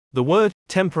The word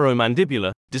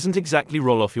temporomandibular doesn't exactly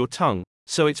roll off your tongue,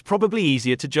 so it's probably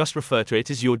easier to just refer to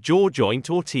it as your jaw joint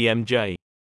or TMJ.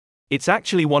 It's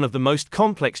actually one of the most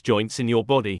complex joints in your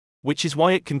body, which is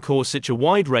why it can cause such a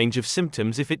wide range of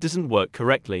symptoms if it doesn't work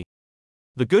correctly.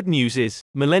 The good news is,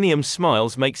 Millennium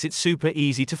Smiles makes it super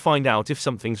easy to find out if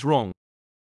something's wrong.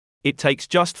 It takes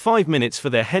just 5 minutes for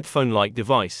their headphone-like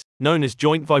device, known as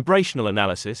joint vibrational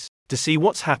analysis, to see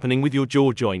what's happening with your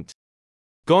jaw joint.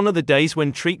 Gone are the days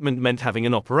when treatment meant having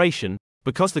an operation,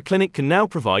 because the clinic can now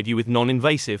provide you with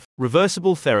non-invasive,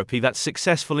 reversible therapy that's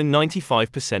successful in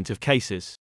 95% of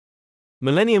cases.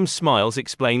 Millennium Smiles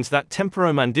explains that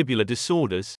temporomandibular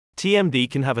disorders, TMD,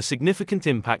 can have a significant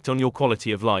impact on your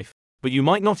quality of life, but you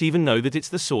might not even know that it's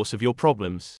the source of your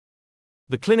problems.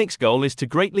 The clinic's goal is to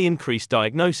greatly increase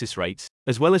diagnosis rates,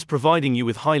 as well as providing you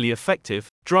with highly effective,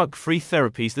 drug-free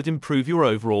therapies that improve your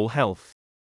overall health.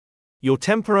 Your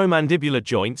temporomandibular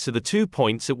joints are the 2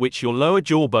 points at which your lower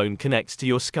jawbone connects to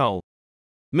your skull.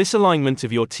 Misalignment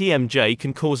of your TMJ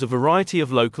can cause a variety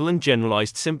of local and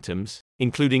generalized symptoms,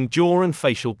 including jaw and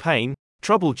facial pain,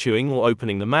 trouble chewing or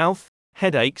opening the mouth,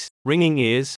 headaches, ringing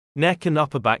ears, neck and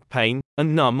upper back pain,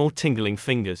 and numb or tingling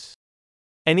fingers.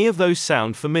 Any of those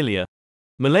sound familiar?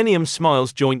 Millennium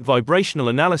Smiles joint vibrational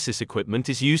analysis equipment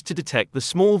is used to detect the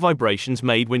small vibrations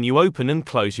made when you open and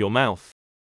close your mouth.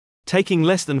 Taking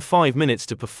less than 5 minutes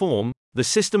to perform, the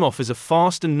system offers a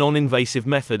fast and non-invasive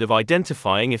method of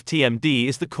identifying if TMD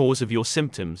is the cause of your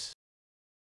symptoms.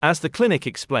 As the clinic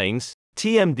explains,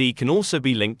 TMD can also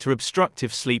be linked to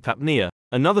obstructive sleep apnea,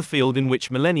 another field in which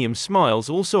Millennium Smiles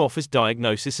also offers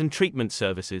diagnosis and treatment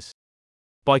services.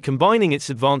 By combining its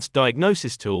advanced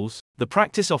diagnosis tools, the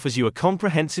practice offers you a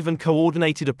comprehensive and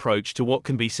coordinated approach to what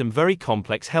can be some very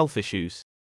complex health issues.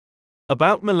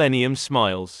 About Millennium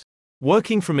Smiles.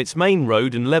 Working from its Main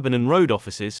Road and Lebanon Road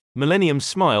offices, Millennium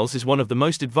Smiles is one of the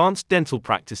most advanced dental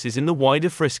practices in the wider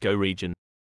Frisco region.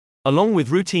 Along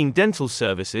with routine dental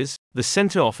services, the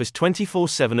center offers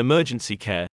 24/7 emergency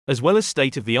care, as well as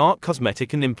state-of-the-art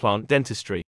cosmetic and implant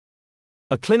dentistry.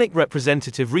 A clinic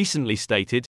representative recently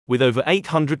stated, with over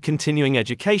 800 continuing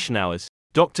education hours,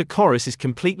 Dr. Corris is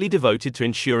completely devoted to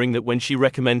ensuring that when she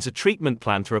recommends a treatment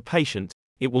plan to a patient,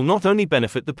 it will not only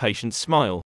benefit the patient's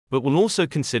smile, but will also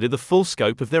consider the full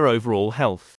scope of their overall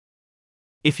health.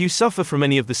 If you suffer from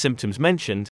any of the symptoms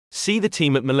mentioned, see the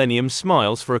team at Millennium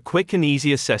Smiles for a quick and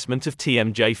easy assessment of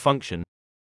TMJ function.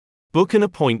 Book an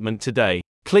appointment today.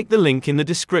 Click the link in the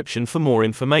description for more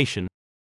information.